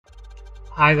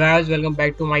Hi guys, welcome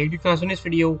back to my YouTube channel. So in this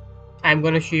video, I'm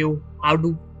gonna show you how to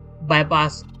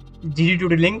bypass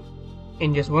Gdtot Link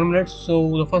in just 1 minute.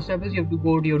 So the first step is you have to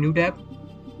go to your new tab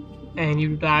and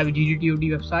you have to type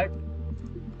Gdtot website.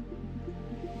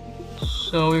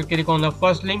 So you click on the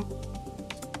first link.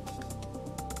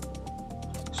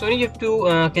 So you have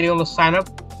to click on the sign up.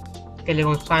 Click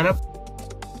on sign up.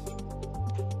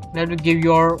 Now to give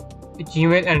your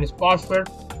Gmail and its password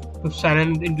to sign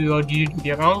in into your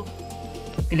Gdtot account.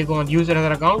 Click on use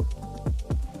another account,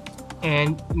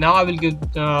 and now I will give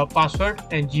the password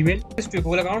and Gmail. This to your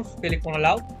Google account. Click on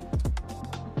allow.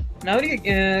 Now you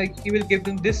will give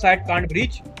them this site can't be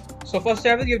reached. So first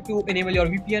step is you have to enable your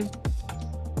VPN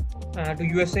to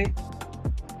USA.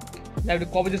 Now you have to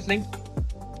copy this link,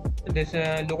 this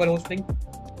localhost link,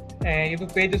 and you have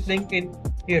to paste this link in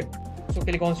here. So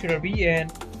click on C.V and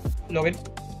login.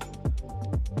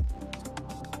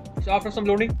 So after some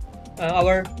loading,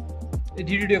 our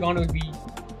Gdtot account will be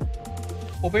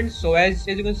opened. So as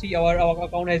you can see, our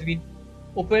account has been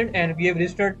opened and we have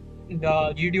registered in the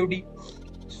Gdtot.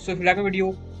 So if you like my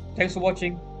video, thanks for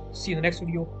watching. See you in the next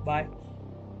video. Bye.